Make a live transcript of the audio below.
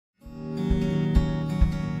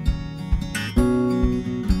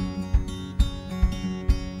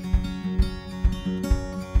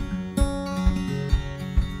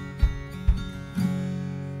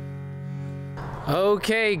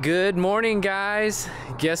Okay, good morning, guys.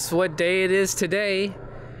 Guess what day it is today?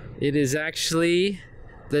 It is actually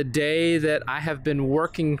the day that I have been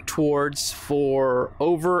working towards for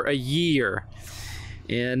over a year.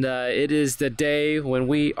 And it is the day when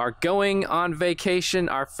we are going on vacation,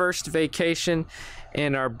 our first vacation,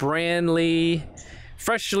 in our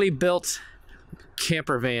freshly built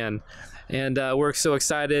camper van. And we're so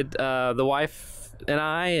excited. The wife and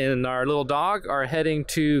I and our little dog are heading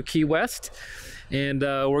to Key West. And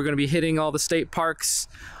we're going to be hitting all the state parks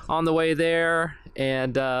on the way there,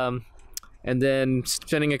 and then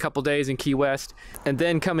spending a couple days in Key West, and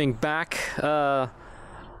then coming back to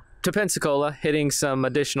Pensacola, hitting some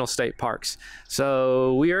additional state parks.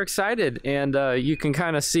 So we are excited, and you can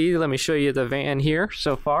kind of see. Let me show you the van here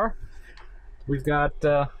so far. We've got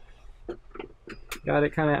it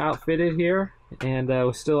kind of outfitted here, and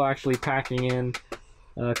we're still actually packing in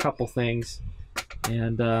a couple things,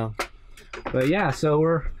 and but yeah, so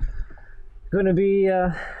we're going to be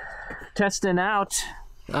testing out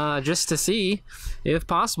just to see, if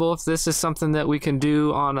possible, if this is something that we can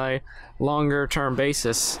do on a longer term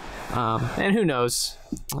basis. And who knows,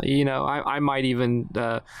 you know, I might even,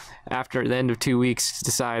 after the end of 2 weeks,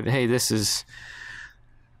 decide, hey,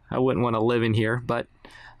 I wouldn't want to live in here, but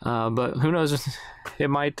who knows, it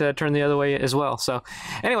might turn the other way as well. So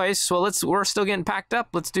anyways, we're still getting packed up.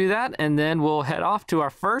 Let's do that, and then we'll head off to our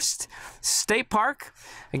first state park.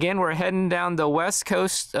 Again, we're heading down the west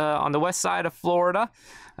coast, on the west side of Florida.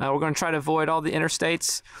 We're going to try to avoid all the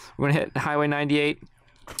interstates. We're going to hit Highway 98,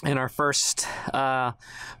 and our first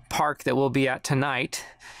park that we'll be at tonight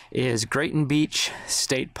is Grayton Beach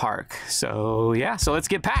State Park. So yeah, so let's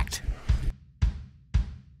get packed.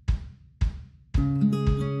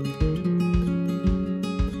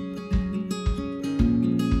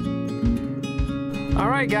 All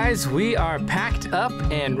right, guys, we are packed up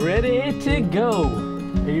and ready to go.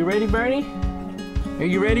 Are you ready, Bernie? Are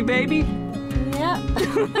you ready, baby? Yep.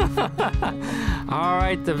 All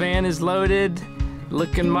right, the van is loaded,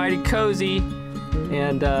 looking mighty cozy,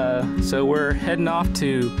 and so we're heading off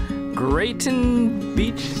to Grayton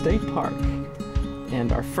Beach State Park,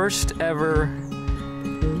 and our first ever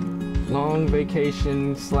long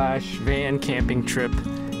vacation / van camping trip,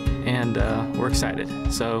 and we're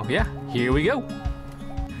excited. So yeah, here we go.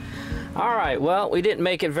 All right, well, we didn't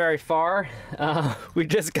make it very far. We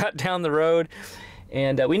just got down the road,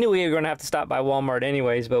 and we knew we were going to have to stop by Walmart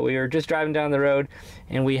anyways, but we were just driving down the road,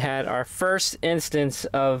 and we had our first instance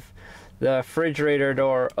of the refrigerator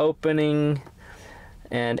door opening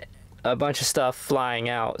and a bunch of stuff flying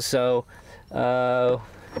out. So I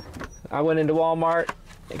went into Walmart,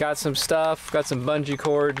 got some stuff, got some bungee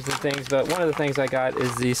cords and things, but one of the things I got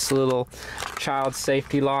is this little child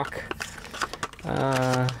safety lock.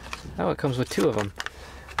 Oh, it comes with 2 of them.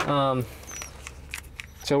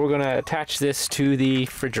 So we're going to attach this to the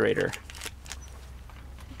refrigerator.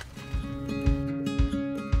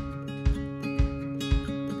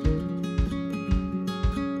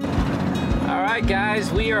 All right, guys,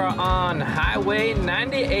 we are on Highway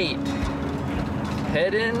 98,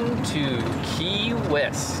 heading to Key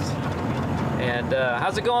West. And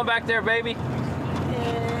how's it going back there, baby?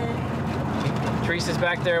 Teresa's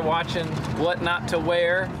back there watching what not to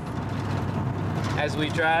wear as we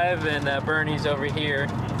drive, and Bernie's over here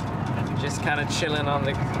just kind of chilling on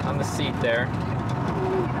the seat there.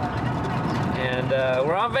 And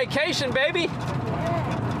we're on vacation, baby.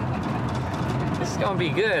 This is gonna be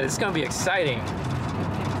good. It's gonna be exciting.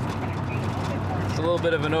 It's a little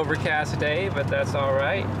bit of an overcast day, but that's all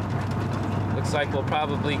right. Looks like we'll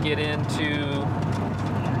probably get into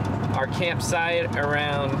our campsite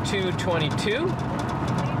around 2:22,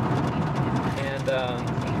 and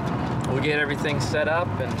we'll get everything set up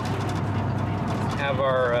and have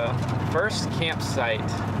our first campsite.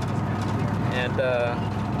 And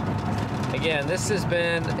again, this has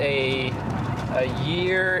been a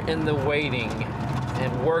year in the waiting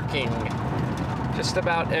and working just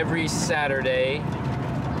about every Saturday,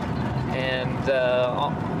 and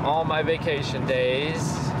all my vacation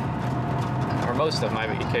days, or most of my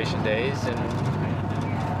vacation days, and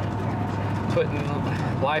putting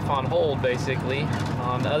life on hold basically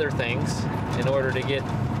on other things in order to get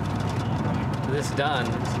this done.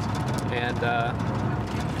 And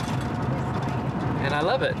I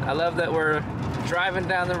love it. I love that we're driving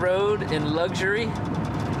down the road in luxury,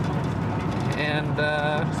 and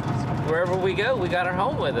wherever we go, we got our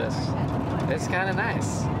home with us. It's kind of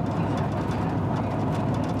nice.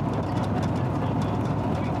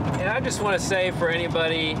 And I just want to say, for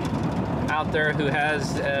anybody out there who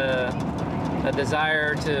has a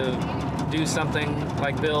desire to do something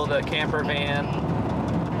like build a camper van,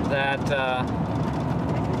 that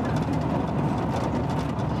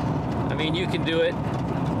mean, you can do it,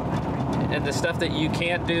 and the stuff that you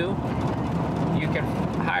can't do, you can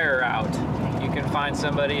hire out. You can find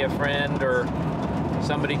somebody, a friend, or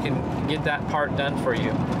somebody can get that part done for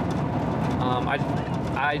you.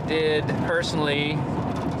 I did personally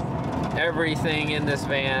everything in this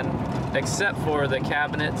van except for the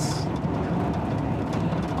cabinets,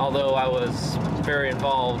 although I was very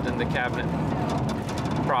involved in the cabinet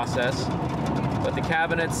process. But the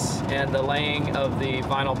cabinets and the laying of the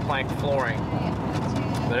vinyl plank flooring.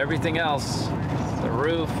 But everything else, the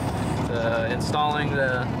roof, installing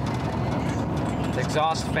the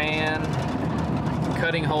exhaust fan,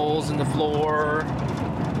 cutting holes in the floor,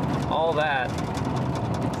 all that,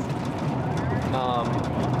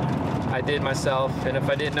 I did myself. And if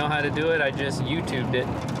I didn't know how to do it, I just YouTubed it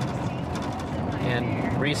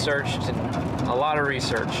and researched, and a lot of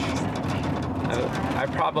research. I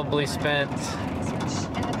probably spent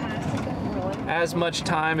as much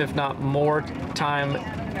time, if not more time,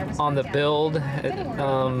 on the build,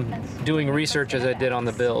 doing research as I did on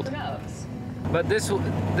the build. But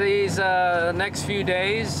these next few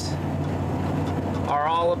days are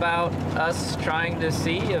all about us trying to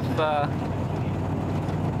see if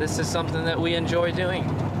this is something that we enjoy doing.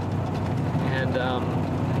 And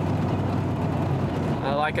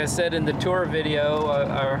like I said in the tour video,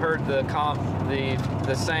 I heard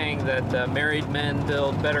the saying that married men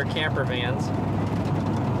build better camper vans.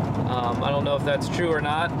 I don't know if that's true or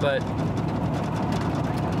not, but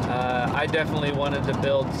I definitely wanted to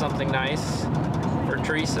build something nice for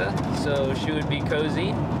Teresa so she would be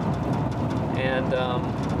cozy, and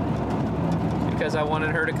because I wanted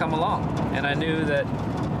her to come along. And I knew that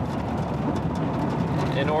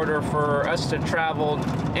in order for us to travel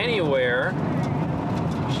anywhere,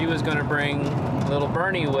 she was going to bring little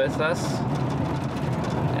Bernie with us,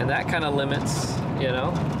 and that kind of limits, you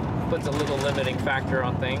know, puts a little limiting factor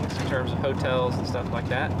on things in terms of hotels and stuff like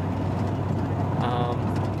that.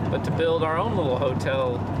 But to build our own little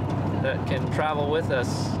hotel that can travel with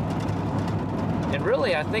us, and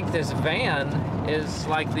really I think this van is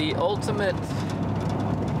like the ultimate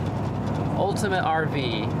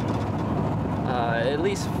RV, at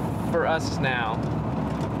least for us now,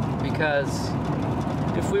 because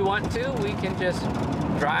if we want to, we can just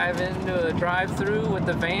drive into a drive-through with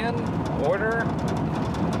the van, order,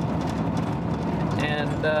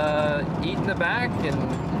 and eat in the back. And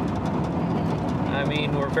I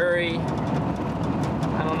mean, we're very,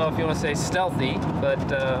 I don't know if you want to say stealthy, but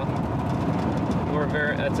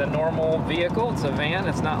it's a normal vehicle. It's a van.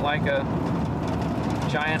 It's not like a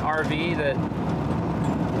giant RV that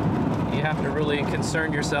you have to really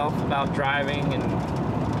concern yourself about driving and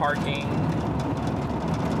parking.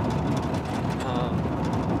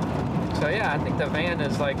 So yeah, I think the van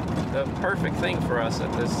is like the perfect thing for us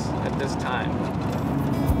at this time.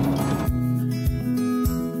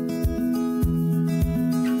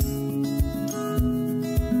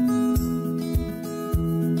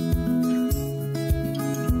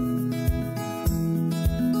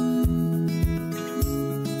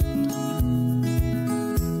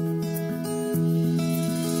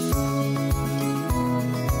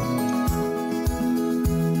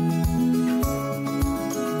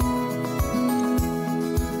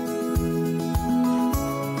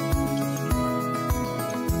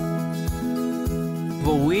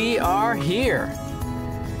 Well, we are here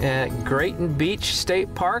at Grayton Beach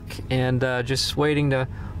State Park, and just waiting to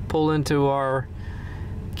pull into our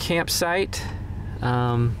campsite.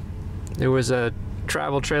 There was a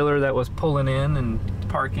travel trailer that was pulling in and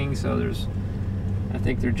parking, so I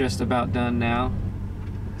think they're just about done now.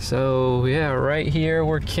 So yeah, right here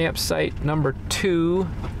we're campsite number 2.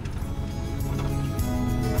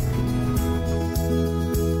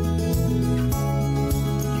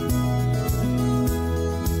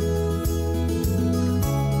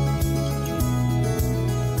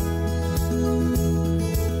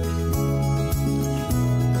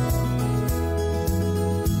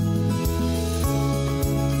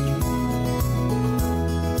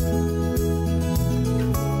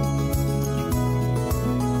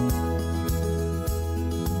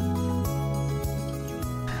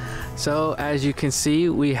 So as you can see,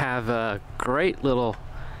 we have a great little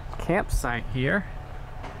campsite here,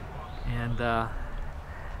 and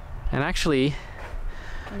actually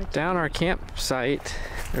down our campsite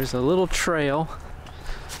there's a little trail,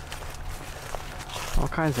 all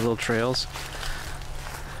kinds of little trails.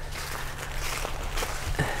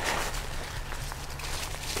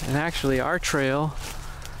 And actually our trail,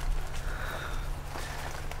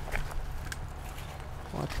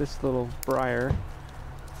 watch this little briar.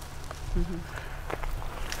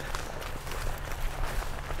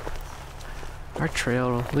 Our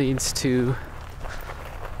trail leads to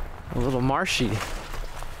a little marshy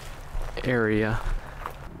area.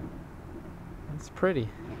 It's pretty.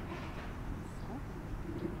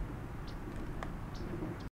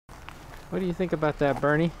 What do you think about that,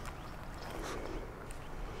 Bernie?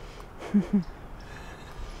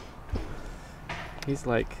 He's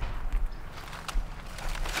like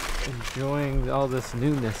enjoying all this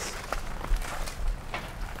newness.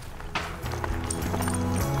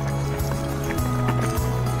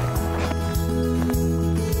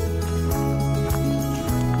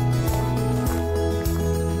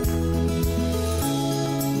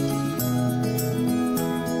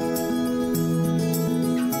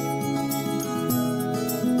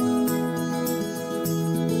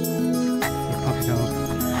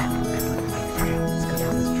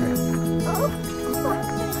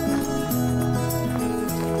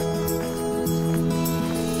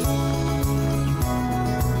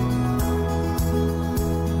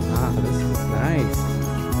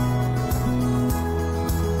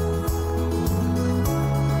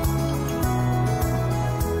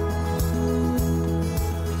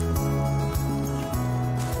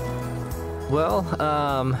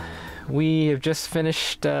 Well, we have just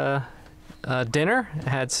finished dinner.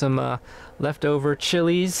 Had some leftover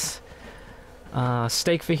chilies,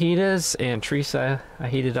 steak fajitas, and Teresa, I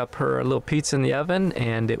heated up her little pizza in the oven,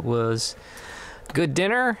 and it was good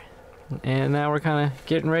dinner. And now we're kind of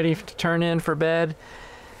getting ready to turn in for bed.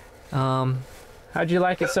 How'd you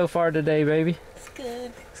like it so far today, baby? It's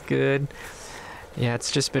good. It's good. Yeah,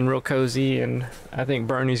 it's just been real cozy, and I think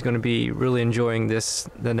Bernie's going to be really enjoying this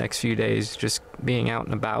the next few days, just being out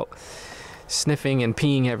and about, sniffing and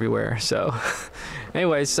peeing everywhere. So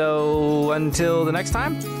anyway, so until the next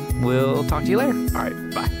time, we'll talk to you later. All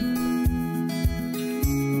right, bye.